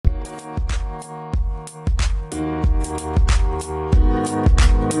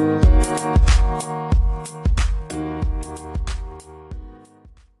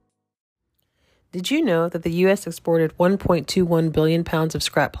Did you know that the U.S. exported 1.21 billion pounds of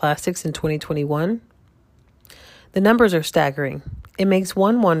scrap plastics in 2021? The numbers are staggering. It makes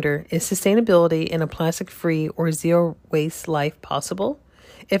one wonder, is sustainability in a plastic-free or zero-waste life possible?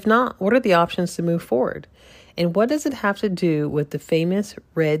 If not, what are the options to move forward? And what does it have to do with the famous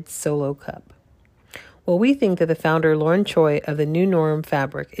red Solo cup? Well, we think that the founder, Lauren Choi of the New Norm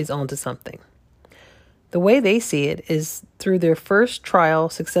Fabric, is onto something. The way they see it is through their first trial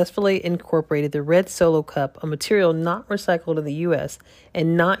successfully incorporated the red Solo cup, a material not recycled in the U.S.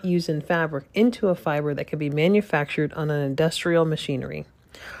 and not used in fabric, into a fiber that can be manufactured on an industrial machinery.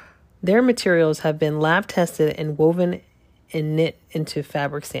 Their materials have been lab tested and woven and knit into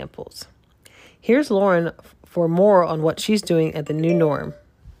fabric samples. Here's Lauren for more on what she's doing at the New Norm.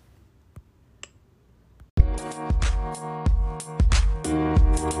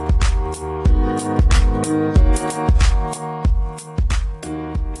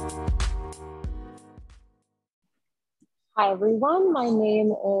 Hi, everyone. My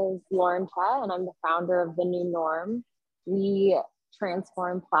name is Lauren Choi, and I'm the founder of the New Norm. We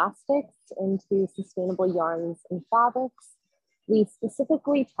transform plastics into sustainable yarns and fabrics. We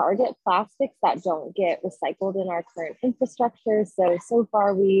specifically target plastics that don't get recycled in our current infrastructure. So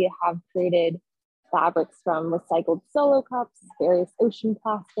far we have created fabrics from recycled Solo cups, various ocean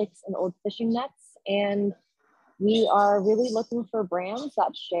plastics, and old fishing nets. And we are really looking for brands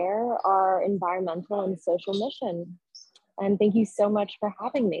that share our environmental and social mission. And thank you so much for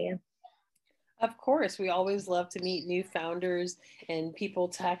having me. Of course, we always love to meet new founders and people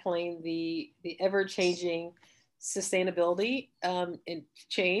tackling the ever-changing sustainability and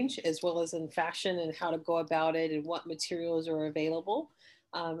change, as well as in fashion and how to go about it and what materials are available.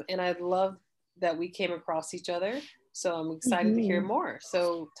 And I love that we came across each other. So I'm excited to hear more.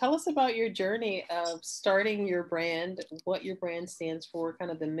 So tell us about your journey of starting your brand, what your brand stands for,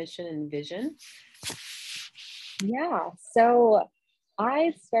 kind of the mission and vision. Yeah, so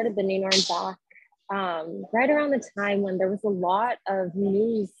I started the New Norm back right around the time when there was a lot of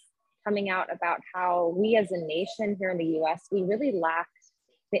news coming out about how we as a nation here in the US, we really lack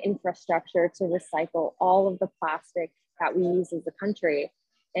the infrastructure to recycle all of the plastic that we use as a country.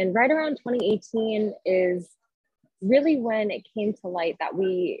 And right around 2018 is really when it came to light that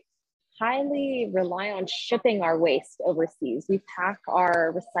we highly rely on shipping our waste overseas. We pack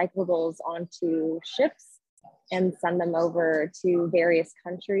our recyclables onto ships and send them over to various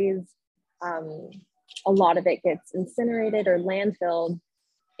countries. A lot of it gets incinerated or landfilled.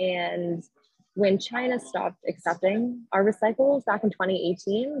 And when China stopped accepting our recyclables back in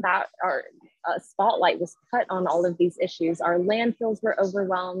 2018, that our spotlight was put on all of these issues. Our landfills were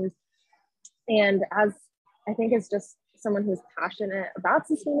overwhelmed. And as I think as just someone who's passionate about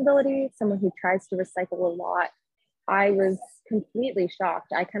sustainability, someone who tries to recycle a lot, I was completely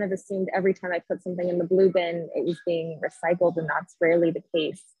shocked. I kind of assumed every time I put something in the blue bin, it was being recycled, and that's rarely the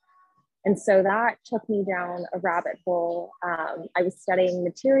case. And so that took me down a rabbit hole. I was studying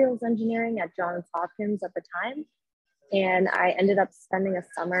materials engineering at Johns Hopkins at the time, and I ended up spending a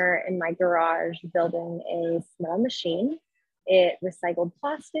summer in my garage building a small machine. It recycled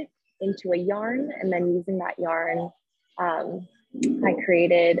plastic into a yarn, and then using that yarn, I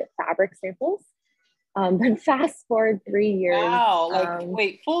created fabric samples. But fast forward 3 years. Wow,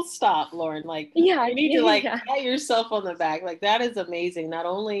 wait, full stop, Lauren. Yeah, you need to pat yourself on the back. That is amazing. Not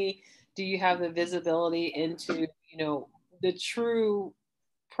only do you have the visibility into, the true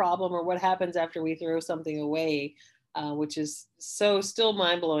problem or what happens after we throw something away, which is so still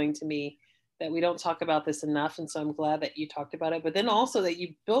mind-blowing to me that we don't talk about this enough. And so I'm glad that you talked about it, but then also that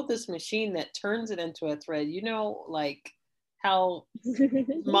you built this machine that turns it into a thread, how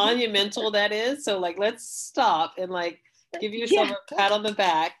monumental that is. So let's stop and give yourself a pat on the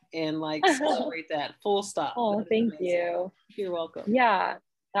back and celebrate that. Full stop. Oh, thank you. You're welcome. Yeah,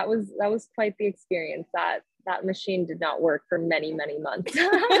 that was quite the experience. That machine did not work for many, many months.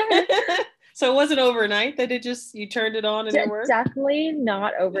 So it wasn't overnight that you turned it on and it worked? Definitely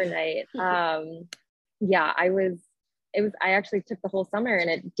not overnight. Yeah, I actually took the whole summer and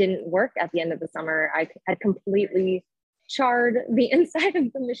it didn't work at the end of the summer. I had completely charred the inside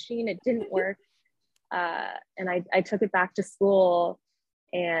of the machine. It didn't work. And I took it back to school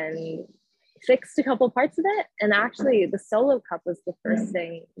and fixed a couple parts of it. And actually the Solo cup was the first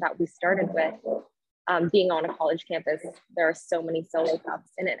thing that we started with. Being on a college campus, there are so many Solo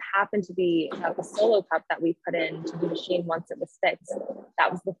cups, and it happened to be the Solo cup that we put into the machine once it was fixed.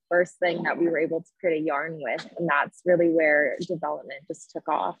 That was the first thing that we were able to create a yarn with, and that's really where development just took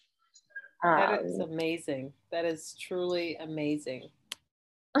off. That is amazing. That is truly amazing.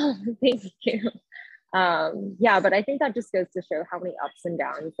 Oh, thank you. Yeah, but I think that just goes to show how many ups and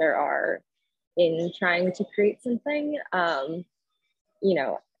downs there are in trying to create something. You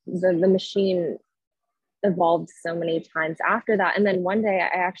know, the machine evolved so many times after that. And then one day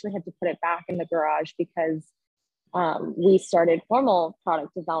I actually had to put it back in the garage because we started formal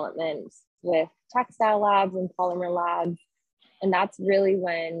product development with textile labs and polymer labs. And that's really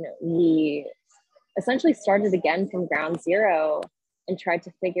when we essentially started again from ground zero and tried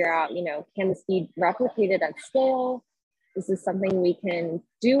to figure out, can this be replicated at scale? This is something we can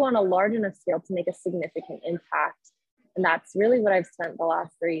do on a large enough scale to make a significant impact. And that's really what I've spent the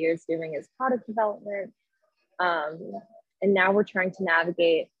last 3 years doing is product development. And now we're trying to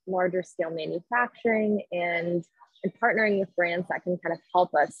navigate larger scale manufacturing and partnering with brands that can kind of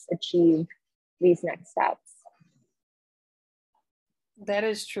help us achieve these next steps. That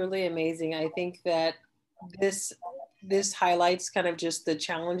is truly amazing. I think that this highlights kind of just the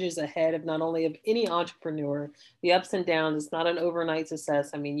challenges ahead of not only of any entrepreneur, the ups and downs. It's not an overnight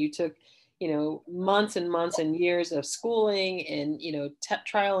success. I mean, you took, months and months and years of schooling and,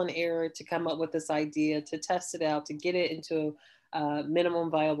 trial and error to come up with this idea, to test it out, to get it into a minimum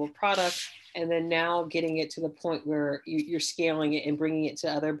viable product. And then now getting it to the point where you're scaling it and bringing it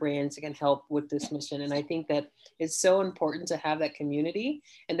to other brands that can help with this mission. And I think that it's so important to have that community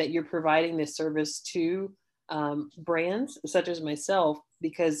and that you're providing this service to brands such as myself,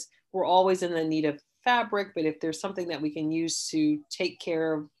 because we're always in the need of fabric. But if there's something that we can use to take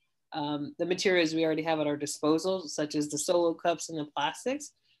care of the materials we already have at our disposal, such as the solo cups and the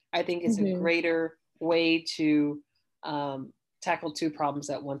plastics, I think it's a greater way to tackle two problems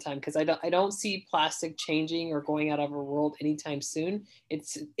at one time, because I don't see plastic changing or going out of our world anytime soon.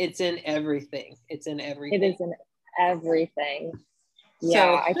 It's in everything. It's in everything. It is in everything.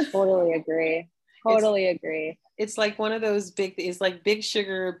 Yeah, I totally agree. Totally agree. It's like one of those it's like big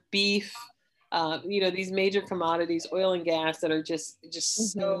sugar, beef, these major commodities, oil and gas, that are just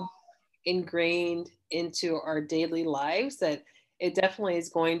so ingrained into our daily lives that it definitely is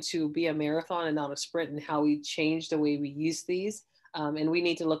going to be a marathon and not a sprint in how we change the way we use these. And we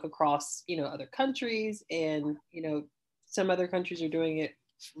need to look across, other countries, and, some other countries are doing it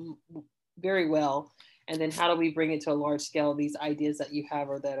very well. And then how do we bring it to a large scale, these ideas that you have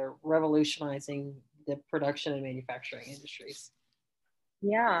or that are revolutionizing the production and manufacturing industries?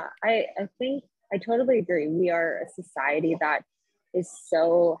 Yeah, I think I totally agree. We are a society that is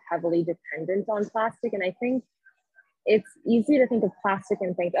so heavily dependent on plastic. And I think it's easy to think of plastic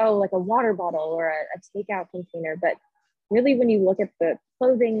and think, oh, like a water bottle or a takeout container. But really, when you look at the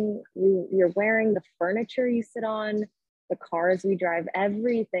clothing you're wearing, the furniture you sit on, the cars we drive,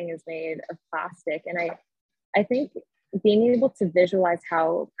 everything is made of plastic. And I think being able to visualize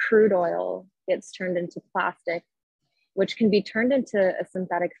how crude oil gets turned into plastic, which can be turned into a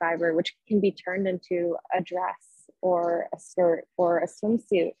synthetic fiber, which can be turned into a dress or a skirt or a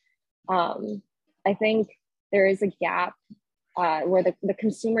swimsuit. I think there is a gap where the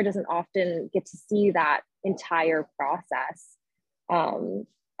consumer doesn't often get to see that entire process.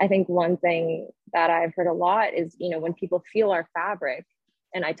 I think one thing that I've heard a lot is, when people feel our fabric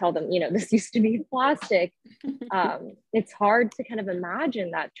and I tell them, this used to be plastic, it's hard to kind of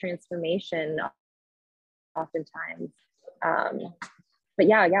imagine that transformation oftentimes. But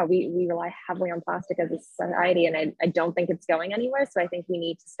yeah, we rely heavily on plastic as a society, and I don't think it's going anywhere. So I think we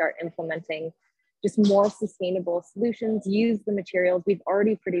need to start implementing just more sustainable solutions, use the materials we've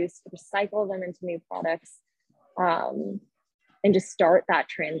already produced, recycle them into new products, and just start that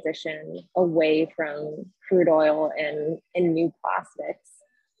transition away from crude oil and new plastics.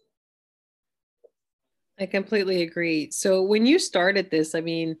 I completely agree. So when you started this, I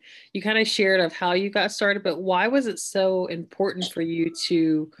mean, you kind of shared of how you got started, but why was it so important for you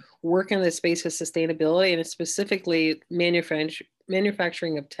to work in the space of sustainability and specifically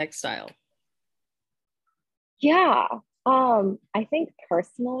manufacturing of textile? Yeah, I think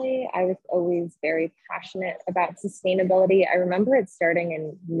personally, I was always very passionate about sustainability. I remember it starting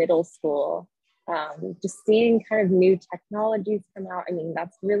in middle school, just seeing kind of new technologies come out. I mean,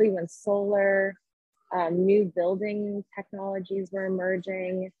 that's really when solar, new building technologies were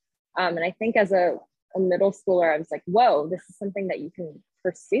emerging. And I think as a middle schooler, I was like, whoa, this is something that you can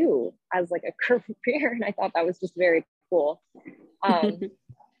pursue as like a career. And I thought that was just very cool. And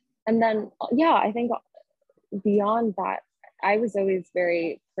then, yeah, I think beyond that, I was always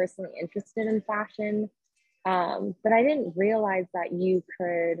very personally interested in fashion, but I didn't realize that you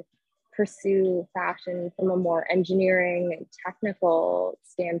could pursue fashion from a more engineering, technical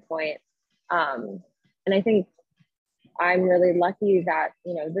standpoint. And I think I'm really lucky that,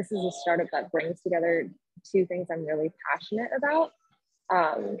 this is a startup that brings together two things I'm really passionate about.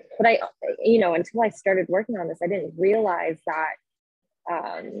 But until I started working on this, I didn't realize that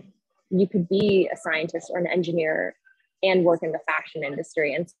you could be a scientist or an engineer and work in the fashion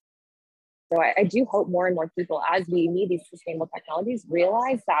industry. And so I do hope more and more people, as we need these sustainable technologies,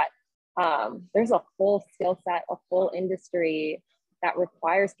 realize that there's a full skill set, a full industry that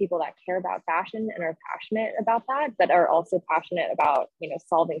requires people that care about fashion and are passionate about that, but are also passionate about, you know,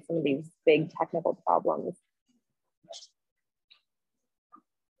 solving some of these big technical problems.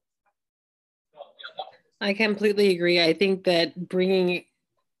 I completely agree. I think that bringing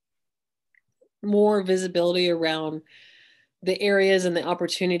more visibility around the areas and the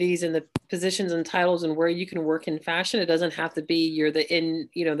opportunities and the positions and titles and where you can work in fashion. It doesn't have to be you're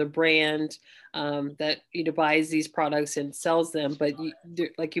the brand that buys these products and sells them. But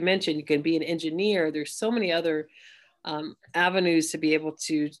like you mentioned, you can be an engineer. There's so many other avenues to be able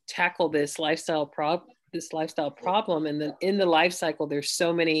to tackle this lifestyle problem. And then in the life cycle, there's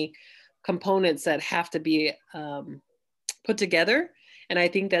so many components that have to be put together. And I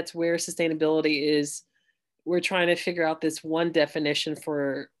think that's where sustainability is. We're trying to figure out this one definition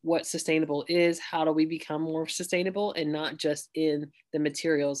for what sustainable is. How do we become more sustainable, and not just in the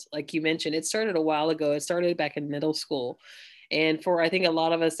materials? Like you mentioned, it started a while ago. It started back in middle school. And for, I think, a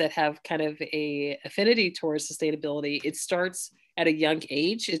lot of us that have kind of a affinity towards sustainability, it starts at a young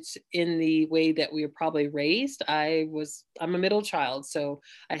age. It's in the way that we were probably raised. I'm a middle child, so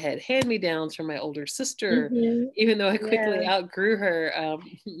I had hand-me-downs from my older sister, even though I quickly outgrew her,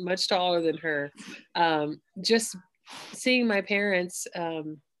 much taller than her. Just seeing my parents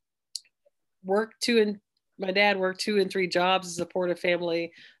my dad worked 2 and 3 jobs to support a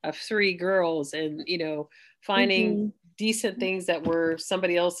family of 3 girls, and finding decent things that were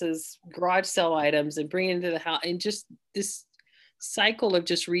somebody else's garage sale items and bringing into the house, and just this cycle of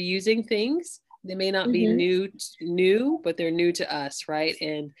just reusing things. They may not be new, but they're new to us, right?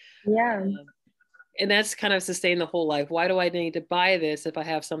 And and that's kind of sustain the whole life. Why do I need to buy this if I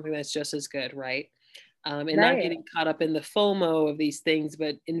have something that's just as good, right? And not getting caught up in the FOMO of these things,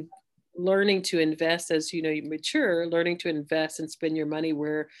 but in learning to invest as you mature, learning to invest and spend your money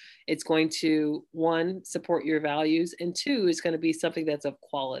where it's going to, 1, support your values, and 2, is going to be something that's of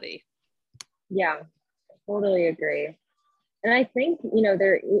quality. Yeah, totally agree. And I think,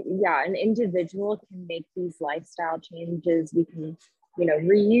 an individual can make these lifestyle changes. We can,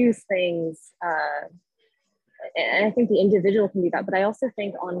 reuse things. And I think the individual can do that. But I also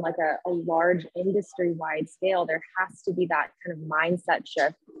think on like a large industry-wide scale, there has to be that kind of mindset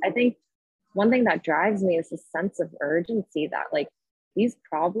shift. I think one thing that drives me is a sense of urgency that like these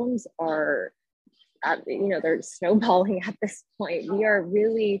problems are, they're snowballing at this point. We are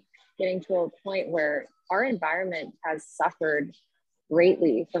really getting to a point where our environment has suffered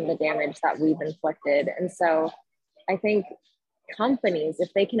greatly from the damage that we've inflicted. And so I think companies,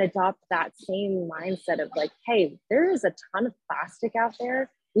 if they can adopt that same mindset of like, hey, there is a ton of plastic out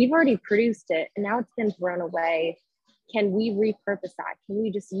there. We've already produced it and now it's been thrown away. Can we repurpose that? Can we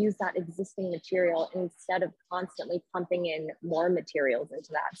just use that existing material instead of constantly pumping in more materials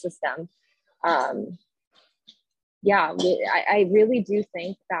into that system? I really do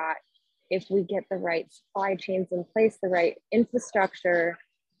think that if we get the right supply chains in place, the right infrastructure,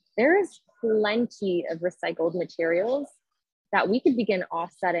 there is plenty of recycled materials that we could begin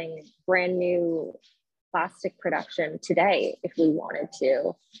offsetting brand new plastic production today if we wanted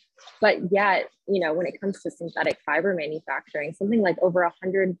to. But yet, when it comes to synthetic fiber manufacturing, something like over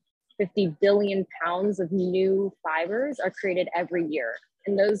 150 billion pounds of new fibers are created every year.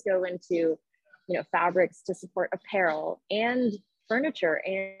 And those go into, fabrics to support apparel and furniture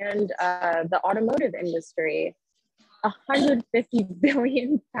and the automotive industry. 150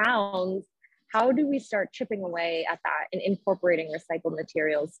 billion pounds. How do we start chipping away at that and incorporating recycled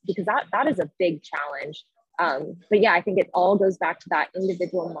materials? Because that is a big challenge. But yeah, I think it all goes back to that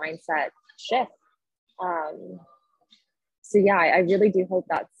individual mindset shift. I really do hope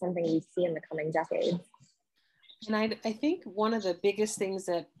that's something we see in the coming decades. And I think one of the biggest things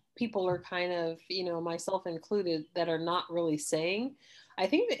that people are kind of, myself included, that are not really saying, I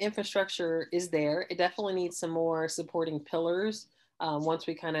think the infrastructure is there. It definitely needs some more supporting pillars once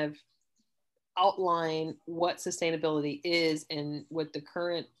we kind of outline what sustainability is and what the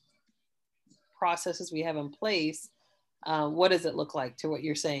current processes we have in place. What does it look like, to what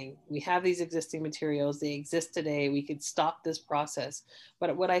you're saying? We have these existing materials, they exist today, we could stop this process.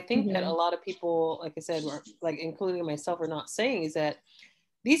 But what I think that a lot of people, like I said, like including myself, are not saying is that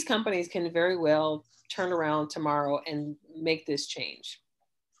these companies can very well turn around tomorrow and make this change.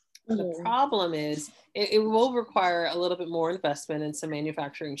 The problem is it will require a little bit more investment in some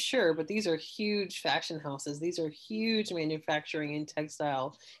manufacturing, sure, but these are huge fashion houses. These are huge manufacturing and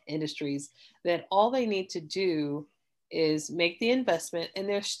textile industries that all they need to do is make the investment, and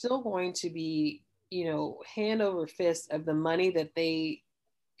they're still going to be, hand over fist of the money that they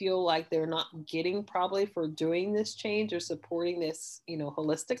feel like they're not getting probably for doing this change or supporting this,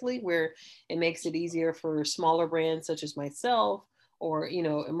 holistically, where it makes it easier for smaller brands such as myself, or,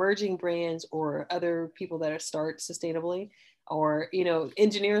 emerging brands, or other people that are start sustainably, or,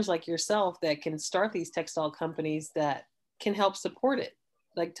 engineers like yourself that can start these textile companies that can help support it.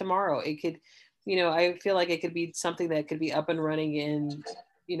 Like tomorrow, it could, I feel like it could be something that could be up and running in,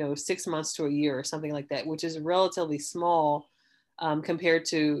 6 months to a year or something like that, which is relatively small, compared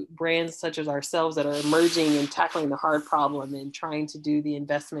to brands such as ourselves that are emerging and tackling the hard problem and trying to do the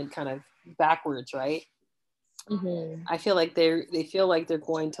investment kind of backwards, right? Mm-hmm. I feel like they feel like they're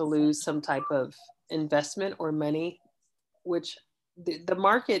going to lose some type of investment or money, which the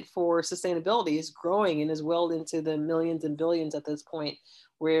market for sustainability is growing and is well into the millions and billions at this point,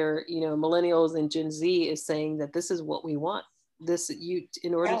 where, millennials and Gen Z is saying that this is what we want. This, you,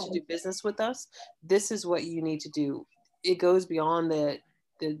 in order to do business with us, this is what you need to do. It goes beyond the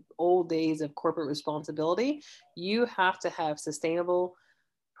old days of corporate responsibility. You have to have sustainable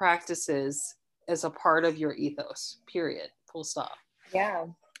practices as a part of your ethos, period, full stop. Yeah.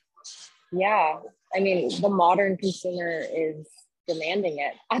 Yeah. I mean, the modern consumer is demanding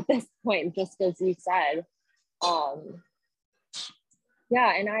it at this point, just as you said.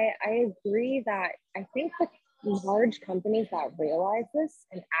 Yeah, and I agree that I think the large companies that realize this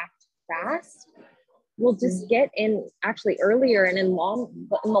and act fast will just get in actually earlier, and in the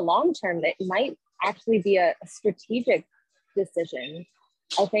long term, that might actually be a strategic decision.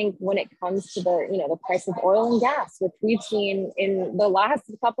 I think when it comes to the price of oil and gas, which we've seen in the last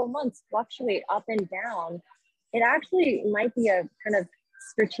couple of months fluctuate up and down, it actually might be a kind of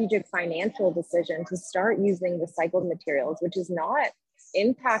strategic financial decision to start using recycled materials, which is not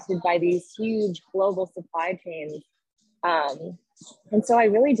impacted by these huge global supply chains. And so I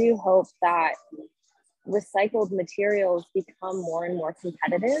really do hope that recycled materials become more and more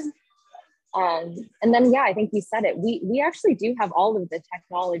competitive. And then, yeah, I think you said it. We actually do have all of the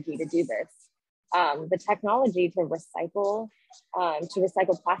technology to do this. The technology to recycle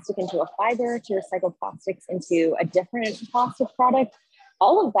plastic into a fiber, to recycle plastics into a different plastic product.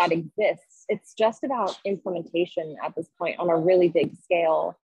 All of that exists. It's just about implementation at this point on a really big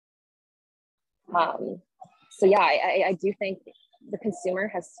scale. So yeah, I do think the consumer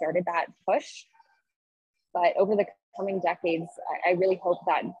has started that push, but over the coming decades, I really hope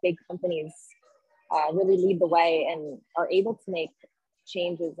that big companies really lead the way and are able to make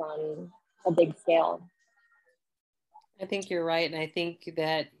changes on a big scale. I think you're right. And I think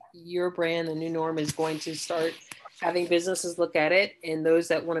that your brand, the New Norm, is going to start having businesses look at it. And those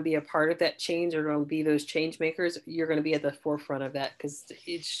that want to be a part of that change are going to be those change makers. You're going to be at the forefront of that, because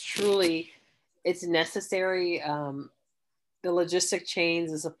it's necessary. The logistic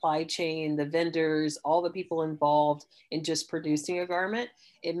chains, the supply chain, the vendors, all the people involved in just producing a garment,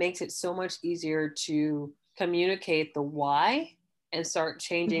 it makes it so much easier to communicate the why and start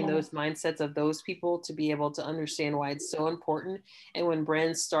changing those mindsets of those people to be able to understand why it's so important. And when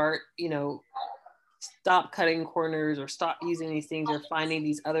brands start, stop cutting corners or stop using these things or finding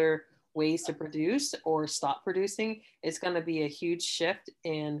these other ways to produce or stop producing, it's going to be a huge shift.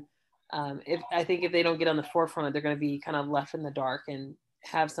 And I think if they don't get on the forefront, they're going to be kind of left in the dark and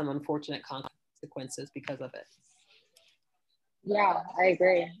have some unfortunate consequences because of it. Yeah, I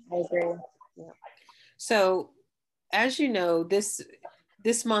agree. Yeah. So, as you know, this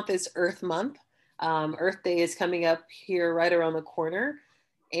month is Earth Month. Earth Day is coming up here right around the corner,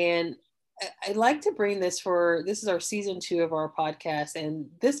 and I'd like to bring this is our season 2 of our podcast. And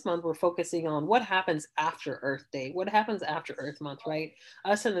this month we're focusing on what happens after Earth Day, what happens after Earth Month, right?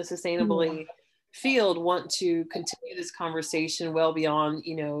 Us in the sustainability field want to continue this conversation well beyond,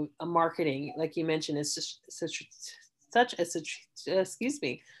 a marketing. Like you mentioned, it's just such a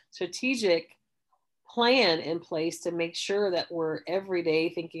strategic plan in place to make sure that we're every day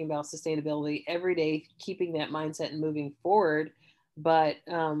thinking about sustainability, every day keeping that mindset and moving forward. But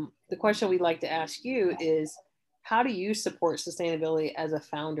the question we'd like to ask you is, how do you support sustainability as a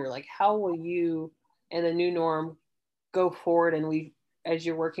founder? Like, how will you and the New Norm go forward, and as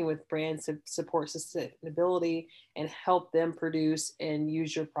you're working with brands to support sustainability and help them produce and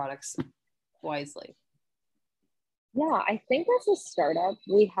use your products wisely? Yeah, I think as a startup,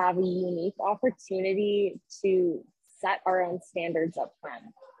 we have a unique opportunity to set our own standards up front.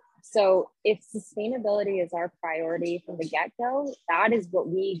 So if sustainability is our priority from the get-go, that is what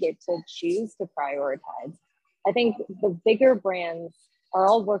we get to choose to prioritize. I think the bigger brands are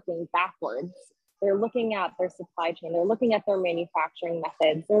all working backwards. They're looking at their supply chain, they're looking at their manufacturing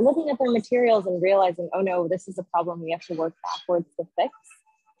methods, they're looking at their materials and realizing, oh no, this is a problem we have to work backwards to fix.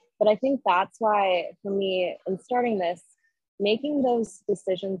 But I think that's why, for me, in starting this, making those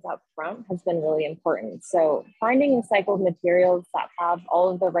decisions up front has been really important. So finding recycled materials that have all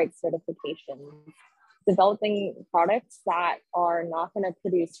of the right certifications, developing products that are not going to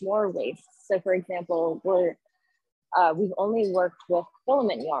produce more waste. So for example, we've only worked with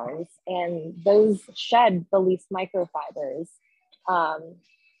filament yarns, and those shed the least microfibers.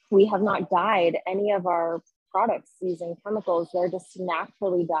 We have not dyed any of our products using chemicals. They're just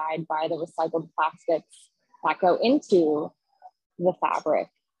naturally dyed by the recycled plastics that go into the fabric.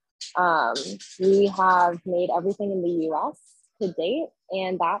 We have made everything in the US to date,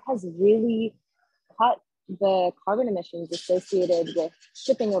 and that has really cut the carbon emissions associated with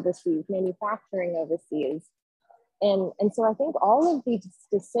shipping overseas, manufacturing overseas. And so I think all of these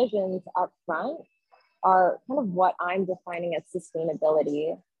decisions up front are kind of what I'm defining as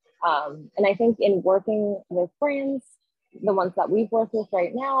sustainability. And I think in working with brands, the ones that we've worked with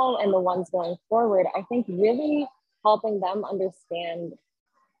right now and the ones going forward, I think really helping them understand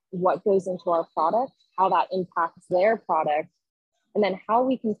what goes into our product, how that impacts their product, and then how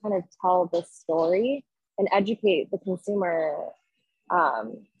we can kind of tell this story and educate the consumer,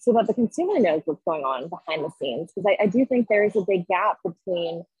 so that the consumer knows what's going on behind the scenes. Because I do think there is a big gap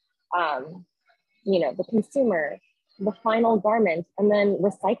between, the consumer, the final garment, and then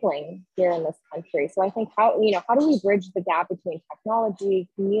recycling here in this country. So I think how do we bridge the gap between technology,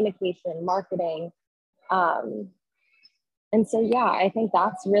 communication, marketing? And so, yeah, I think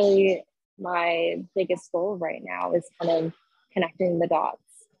that's really my biggest goal right now, is kind of connecting the dots.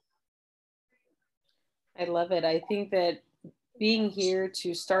 I love it. I think that being here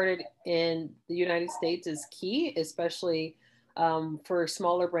to start it in the United States is key, especially for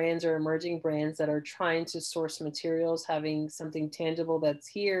smaller brands or emerging brands that are trying to source materials, having something tangible that's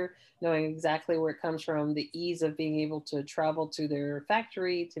here, knowing exactly where it comes from, the ease of being able to travel to their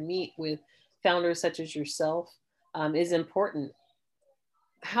factory to meet with founders such as yourself is important.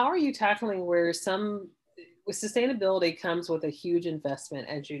 How are you tackling where with sustainability comes with a huge investment,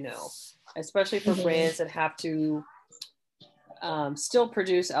 as you know, especially for brands that have to still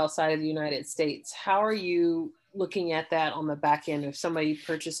produce outside of the United States? How are you looking at that on the back end if somebody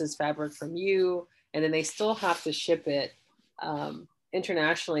purchases fabric from you and then they still have to ship it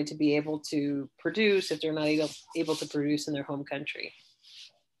internationally to be able to produce if they're not able to produce in their home country?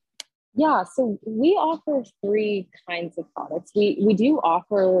 Yeah, so we offer three kinds of products. We do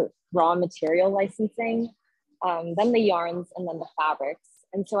offer raw material licensing, then the yarns, and then the fabrics.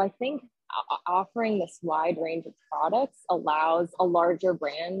 And so I think offering this wide range of products allows a larger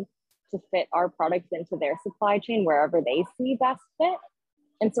brand to fit our products into their supply chain wherever they see best fit.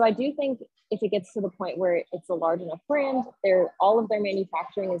 And so I do think if it gets to the point where it's a large enough brand, all of their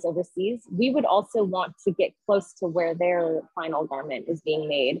manufacturing is overseas, we would also want to get close to where their final garment is being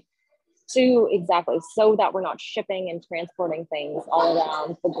made, so that we're not shipping and transporting things all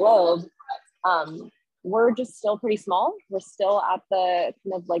around the globe. We're just still pretty small. We're still at the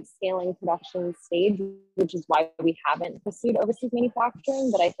kind of like scaling production stage, which is why we haven't pursued overseas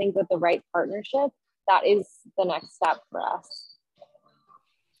manufacturing. But I think with the right partnership, that is the next step for us.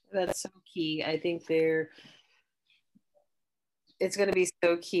 That's so key. I think it's going to be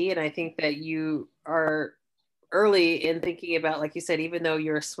so key. And I think that you are early in thinking about, like you said, even though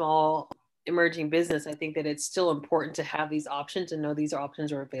you're a small emerging business, I think that it's still important to have these options and know these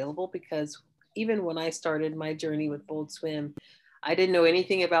options are available, because even when I started my journey with Bold Swim, I didn't know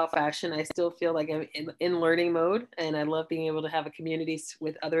anything about fashion. I still feel like I'm in learning mode, and I love being able to have a community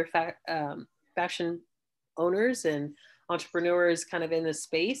with other fashion owners and entrepreneurs kind of in the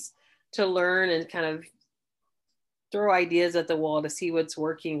space to learn and kind of throw ideas at the wall to see what's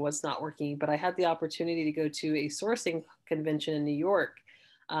working, what's not working. But I had the opportunity to go to a sourcing convention in New York.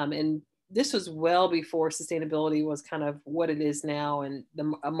 And this was well before sustainability was kind of what it is now, and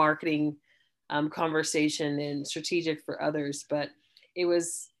a marketing conversation and strategic for others. But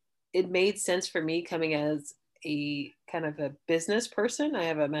it made sense for me coming as a kind of a business person. I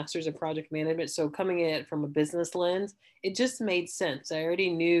have a master's in project management. So coming at it from a business lens, it just made sense. I already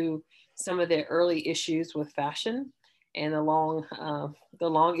knew some of the early issues with fashion and the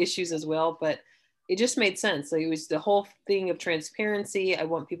long issues as well, but it just made sense. Like, it was the whole thing of transparency. I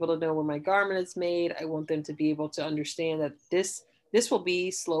want people to know where my garment is made. I want them to be able to understand that this will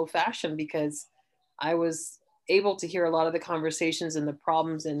be slow fashion, because I was able to hear a lot of the conversations and the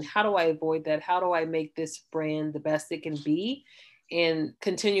problems, and how do I avoid that? How do I make this brand the best it can be and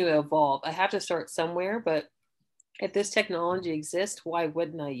continue to evolve? I have to start somewhere, but if this technology exists, why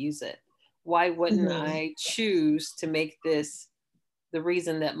wouldn't I use it? why wouldn't Mm-hmm. I choose to make this the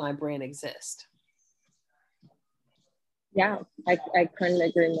reason that my brand exists? Yeah, I couldn't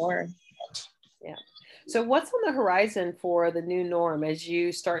agree more. Yeah. So, what's on the horizon for the new norm as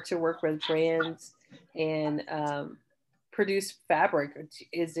you start to work with brands and produce fabric?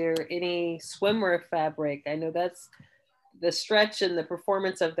 Is there any swimwear fabric? I know that's the stretch and the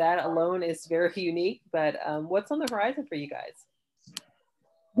performance of that alone is very unique, but what's on the horizon for you guys?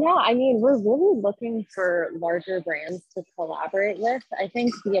 Yeah, I mean, we're really looking for larger brands to collaborate with. I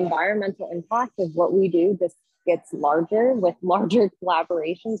think the environmental impact of what we do just gets larger with larger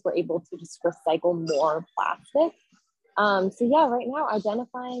collaborations. We're able to just recycle more plastic. So yeah, right now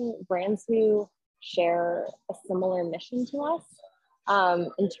identifying brands who share a similar mission to us.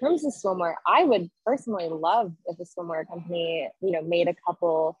 In terms of swimwear, I would personally love if a swimwear company, made a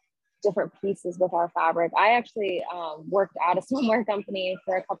couple different pieces with our fabric. I actually worked at a swimwear company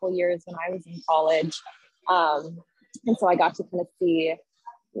for a couple years when I was in college. Um, and so I got to kind of see,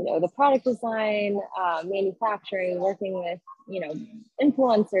 the product design, manufacturing, working with,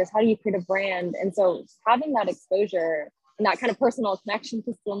 influencers. How do you create a brand? And so having that exposure and that kind of personal connection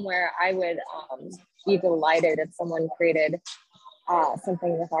to swimwear, I would be delighted if someone created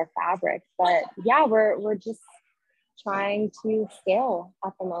something with our fabric. But yeah, we're just trying to scale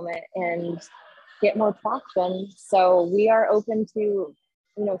at the moment and get more traction. So we are open to,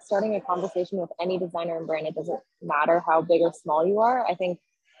 starting a conversation with any designer and brand. It doesn't matter how big or small you are. I think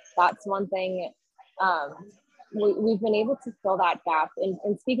that's one thing. We've been able to fill that gap.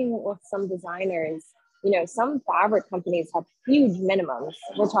 And speaking with some designers, some fabric companies have huge minimums.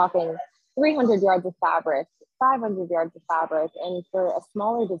 We're talking 300 yards of fabric, 500 yards of fabric. And for a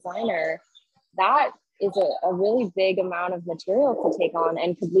smaller designer, that is a really big amount of material to take on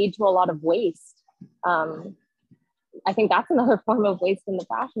and could lead to a lot of waste. Um, I think that's another form of waste in the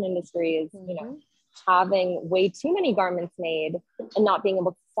fashion industry is, Mm-hmm. having way too many garments made and not being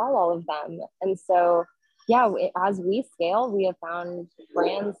able to sell all of them. And so, yeah, as we scale, we have found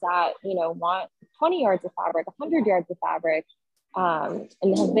brands that, want 20 yards of fabric, 100 yards of fabric,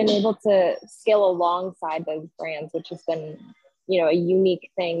 and have been able to scale alongside those brands, which has been, a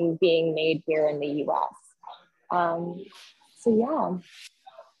unique thing being made here in the US. Um, so, yeah.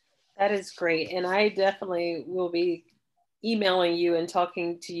 That is great. And I definitely will be emailing you and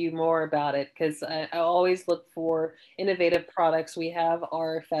talking to you more about it because I always look for innovative products. We have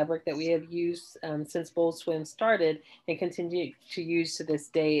our fabric that we have used since Bold Swim started and continue to use to this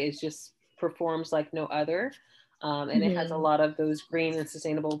day. It just performs like no other. And it has a Mm-hmm. lot of those green and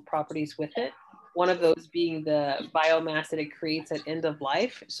sustainable properties with it. One of those being the biomass that it creates at end of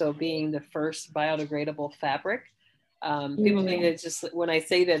life. So, being the first biodegradable fabric. People think Mm. it's just when I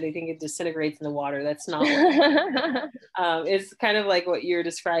say that they think it disintegrates in the water. That's not what it's kind of like what you're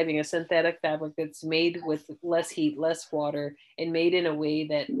describing, a synthetic fabric that's made with less heat, less water, and made in a way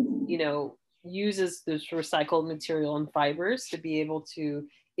that, uses this recycled material and fibers to be able to,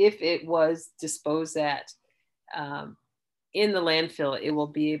 if it was disposed at um, in the landfill, it will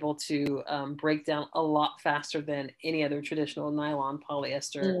be able to break down a lot faster than any other traditional nylon,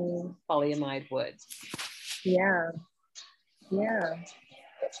 polyester, Mm. polyamide would. Yeah. Yeah.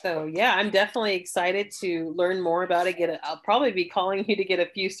 So yeah, I'm definitely excited to learn more about it. I'll probably be calling you to get a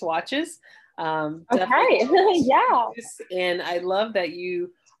few swatches. Definitely, Okay. Yeah. and I love that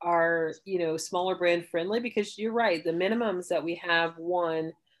you are, smaller brand friendly because you're right. The minimums that we have,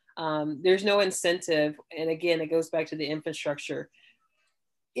 one, there's no incentive, and again, it goes back to the infrastructure.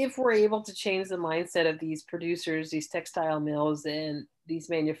 If we're able to change the mindset of these producers, these textile mills, and these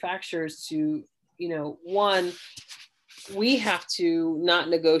manufacturers to, one, we have to not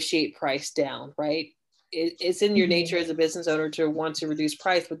negotiate price down, right? It's in your nature Mhm. as a business owner to want to reduce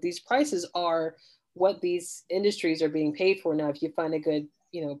price, but these prices are what these industries are being paid for. Now, if you find a good,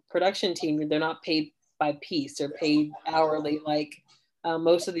 production team, they're not paid by piece; they're paid hourly, like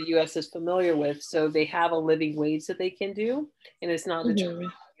most of the U.S. is familiar with. So they have a living wage that they can do, and it's not determined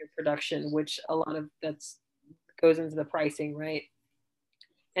Mhm. on your production, which a lot of that's goes into the pricing, right?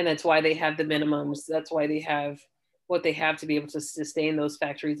 And that's why they have the minimums. That's why they have what they have to be able to sustain those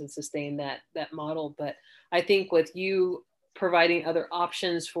factories and sustain that model. But I think with you providing other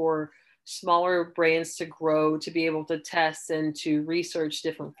options for smaller brands to grow, to be able to test and to research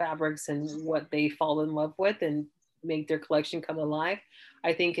different fabrics and what they fall in love with and make their collection come alive,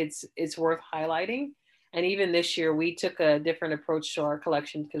 I think it's worth highlighting. And even this year, we took a different approach to our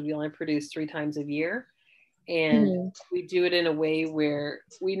collection because we only produce 3 times a year, and Mhm. we do it in a way where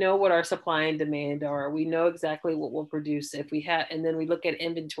we know what our supply and demand are. We know exactly what we'll produce if we have, and then we look at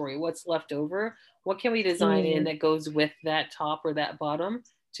inventory, what's left over, what can we design in Mm. that goes with that top or that bottom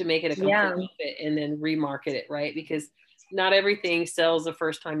to make it a complete outfit and then remarket it, right? Because not everything sells the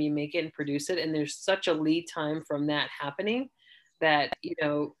first time you make it and produce it. And there's such a lead time from that happening that, you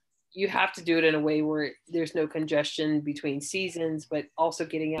know, you have to do it in a way where there's no congestion between seasons, but also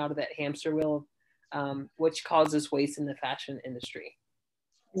getting out of that hamster wheel, which causes waste in the fashion industry.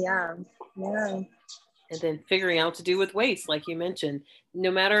 Yeah. And then figuring out what to do with waste, like you mentioned.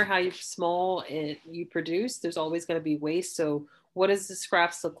 No matter how small you produce, there's always going to be waste. So what does the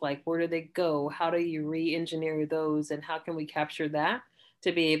scraps look like? Where do they go? How do you re-engineer those? And how can we capture that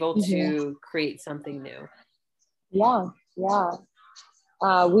to be able to create something new? Yeah.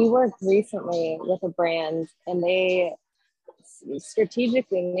 We worked recently with a brand, and they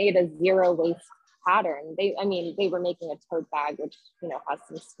strategically made a zero waste pattern. They were making a tote bag, which, you know, has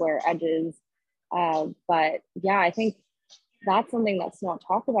some square edges. But yeah, I think that's something that's not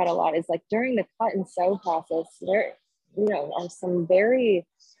talked about a lot, is like during the cut and sew process, there, you know, are some very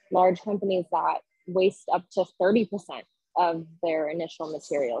large companies that waste up to 30% of their initial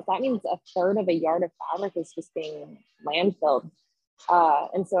materials. That means a third of a yard of fabric is just being landfilled.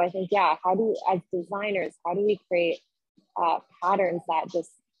 And so I think, yeah, as designers, how do we create patterns that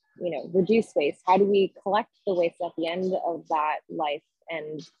just, you know, reduce waste? How do we collect the waste at the end of that life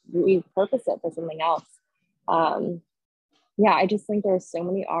and repurpose it for something else? Yeah, I just think there's so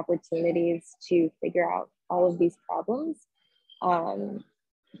many opportunities to figure out all of these problems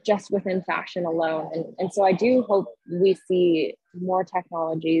just within fashion alone. And so I do hope we see more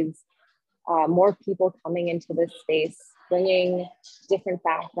technologies, more people coming into this space, bringing different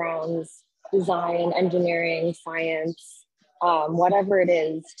backgrounds, design, engineering, science, whatever it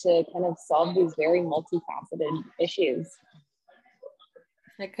is, to kind of solve these very multifaceted issues.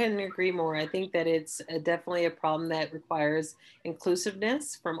 I couldn't agree more. I think that it's definitely a problem that requires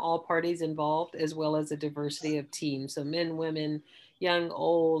inclusiveness from all parties involved, as well as a diversity of teams. So men, women, young,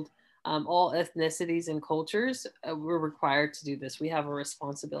 old, all ethnicities and cultures, we're required to do this. We have a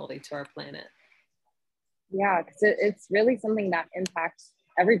responsibility to our planet. Yeah, because it's really something that impacts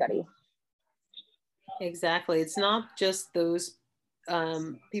everybody. Exactly. It's not just those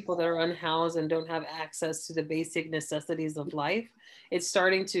people that are unhoused and don't have access to the basic necessities of life. It's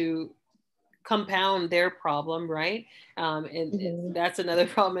starting to compound their problem, right? And that's another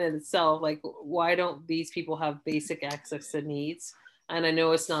problem in itself. Like, why don't these people have basic access to needs? And I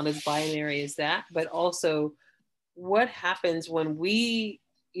know it's not as binary as that, but also what happens when we,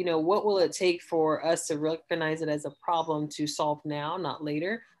 you know, what will it take for us to recognize it as a problem to solve now, not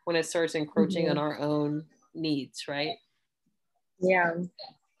later, when it starts encroaching on our own needs, right? Yeah.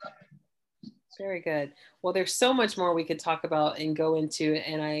 Very good. Well, there's so much more we could talk about and go into,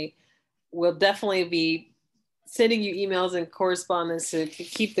 and I will definitely be sending you emails and correspondence to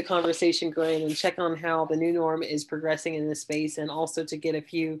keep the conversation going and check on how the new norm is progressing in this space, and also to get a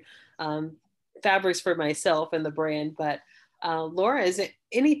few fabrics for myself and the brand. But Laura, is there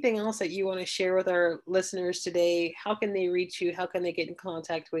anything else that you want to share with our listeners today? How can they reach you? How can they get in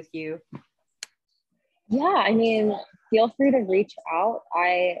contact with you? Yeah, I mean, feel free to reach out.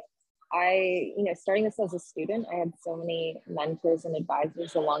 I, you know, starting this as a student, I had so many mentors and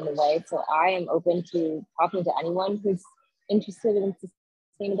advisors along the way. So I am open to talking to anyone who's interested in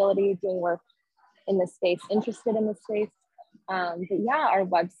sustainability, doing work in this space, interested in this space. But yeah, our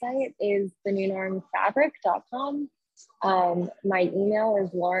website is thenewnormfabric.com. My email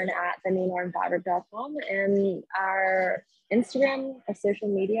is lauren@thenewnormfabric.com, and our Instagram, our social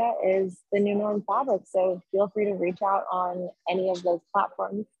media is The New Norm Fabric. So feel free to reach out on any of those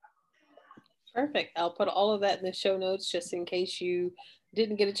platforms. Perfect. I'll put all of that in the show notes just in case you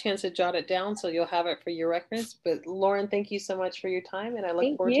didn't get a chance to jot it down, so you'll have it for your reference. But Lauren, thank you so much for your time, and I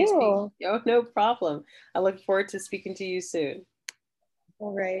look forward to speaking. Oh, no problem. I look forward to speaking to you soon.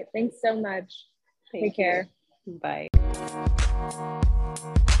 All right. Thanks so much. Take care. Bye.